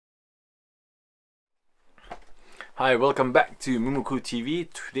Hi, welcome back to Mumuku TV.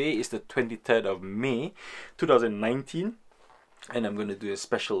 Today is the 23rd of May 2019 and I'm going to do a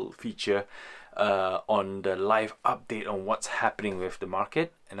special feature on the live update on what's happening with the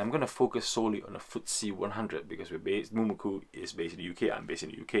market, and I'm going to focus solely on the FTSE100 because Mumuku is based in the UK, I'm based in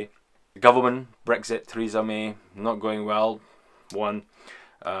the UK. The government, Brexit, Theresa May, not going well.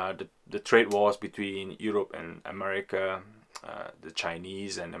 The trade wars between Europe and America, the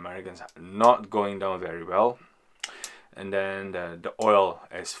Chinese and Americans not going down very well. And then the oil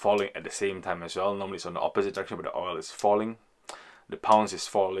is falling at the same time as well. Normally it's on the opposite direction, but the oil is falling. The pounds is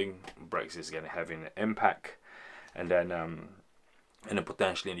falling. Brexit is going to have an impact. And then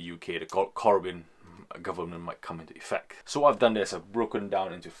potentially in the UK, the Corbyn government might come into effect. So what I've done there is I've broken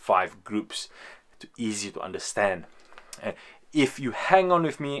down into 5 groups to easy to understand. And if you hang on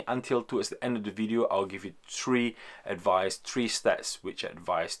with me until towards the end of the video, I'll give you 3 steps which I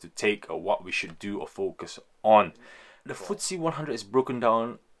advise to take, or what we should do or focus on. The FTSE100 is broken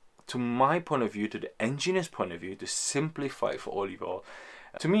down, to my point of view, to the engineer's point of view, to simplify it for all of you all.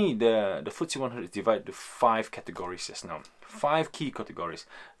 To me, the FTSE100 is divided into 5 categories just now. 5 key categories.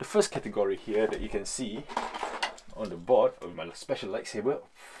 The first category here that you can see on the board with my special lightsaber,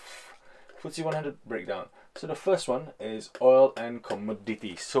 FTSE100 breakdown. So the first one is oil and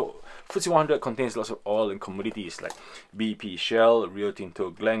commodities. So FTSE100 contains lots of oil and commodities like BP, Shell, Rio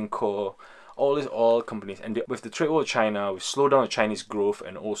Tinto, Glencore, all these oil companies. And with the trade war with China, with slowdown of Chinese growth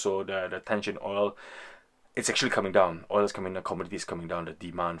and also the tension in oil, it's actually coming down. Oil is coming down, commodities coming down, the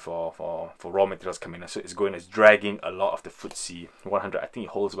demand for raw materials coming down. So it's dragging a lot of the FTSE100. I think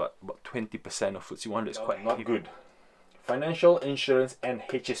it holds about 20% of FTSE100. It's quite not good. Financial, insurance, and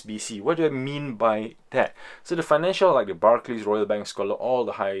HSBC. What do I mean by that? So the financial, like the Barclays, Royal Bank, Scholar, all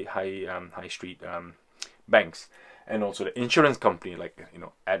the high street banks, and also the insurance company like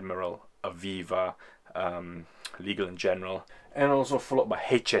Admiral, Aviva, Legal and General, and also followed by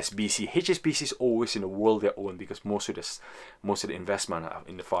HSBC. HSBC is always in the world their own because most of the investment are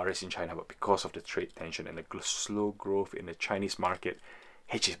in the Far East in China, but because of the trade tension and the slow growth in the Chinese market,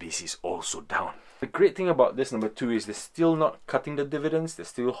 HSBC is also down. The great thing about this, number 2, is they're still not cutting the dividends. They're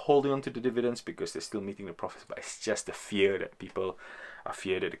still holding on to the dividends because they're still meeting the profits. But it's just the fear that people are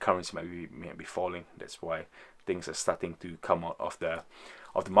feared that the currency might be falling. That's why things are starting to come out of the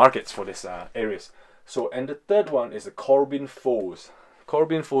markets for these areas. So, and the third one is the Corbyn foes.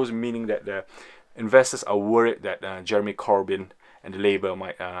 Corbyn foes meaning that the investors are worried that Jeremy Corbyn and the Labour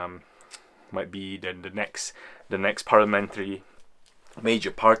might be the next parliamentary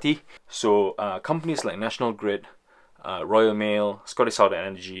major party. So companies like National Grid, Royal Mail, Scottish Southern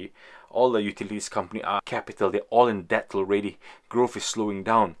Energy, all the utilities company are capital, they're all in debt already. Growth is slowing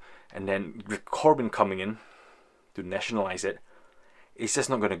down, and then with Corbyn coming in to nationalize it, it's just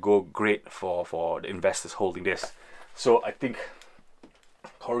not going to go great for the investors holding this. So I think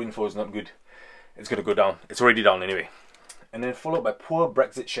Corbyn for is not good. It's going to go down. It's already down anyway. And then followed by poor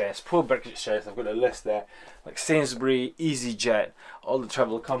Brexit shares. Poor Brexit shares, I've got a list there, like Sainsbury, EasyJet, all the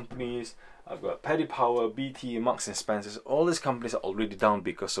travel companies. I've got Paddy Power, BT, Marks and Spencers. All these companies are already down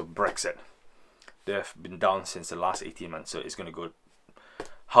because of Brexit. They've been down since the last 18 months, so it's going to go.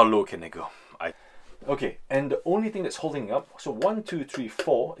 How low can they go? Okay, and the only thing that's holding up, so 1, 2, 3,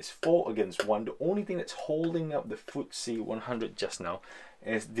 4 is 4 against 1. The only thing that's holding up the FTSE100 just now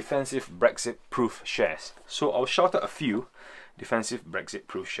is defensive Brexit-proof shares. So I'll shout out a few defensive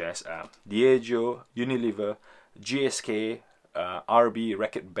Brexit-proof shares: Diageo, Unilever, GSK, RB,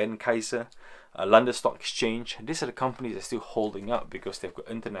 Reckitt Benckiser, London Stock Exchange. These are the companies that are still holding up because they've got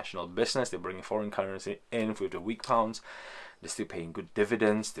international business. They're bringing foreign currency in with the weak pounds. They're still paying good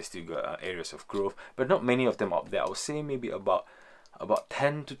dividends. They still got areas of growth, but not many of them up there. I would say maybe about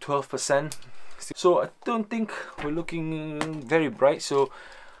 10 to 12%. So I don't think we're looking very bright. So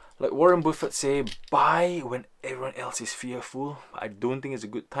like Warren Buffett say, buy when everyone else is fearful. I don't think it's a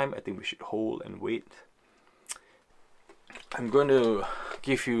good time. I think we should hold and wait. I'm going to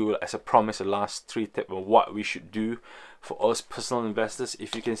give you, as a promise, the last 3 tips on what we should do for us personal investors.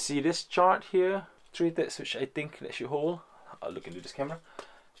 If you can see this chart here, 3 tips which I think that should hold. I'll look into this camera.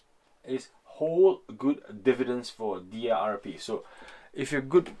 Is hold good dividends for DRP. So if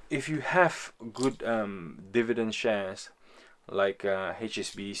you have good dividend shares like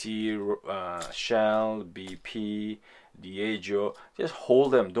HSBC, Shell, BP, Diageo, just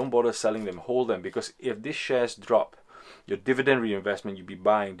hold them. Don't bother selling them. Hold them, because if these shares drop, your dividend reinvestment, you'll be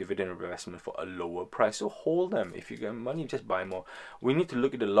buying dividend reinvestment for a lower price. So hold them. If you get money, just buy more. We need to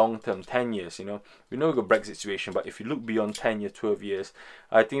look at the long term, 10 years. We know we've got a Brexit situation, but if you look beyond 10 years, 12 years,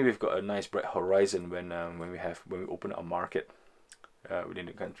 I think we've got a nice bright horizon when we open our market within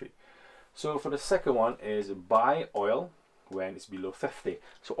the country. So for the second one is buy oil when it's below 50.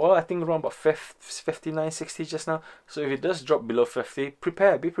 So oil, I think around about 59, 60 just now. So if it does drop below 50,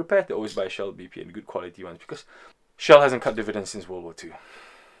 be prepared to always buy Shell, BP and good quality ones, because Shell hasn't cut dividends since World War II.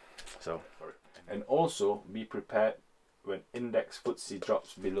 So, and also be prepared when index FTSE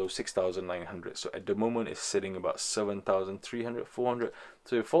drops below 6,900. So at the moment it's sitting about 7,300, 400.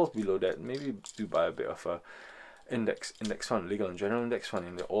 So if it falls below that, maybe do buy a bit of a index fund, legal and general index fund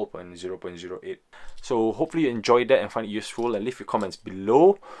in the all point 0.08. So hopefully you enjoyed that and find it useful, and leave your comments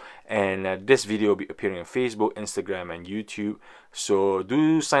below. And this video will be appearing on Facebook, Instagram and YouTube, so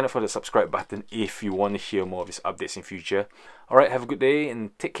do sign up for the subscribe button if you want to hear more of these updates in future. Alright, have a good day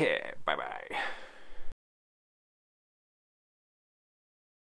and take care. Bye bye.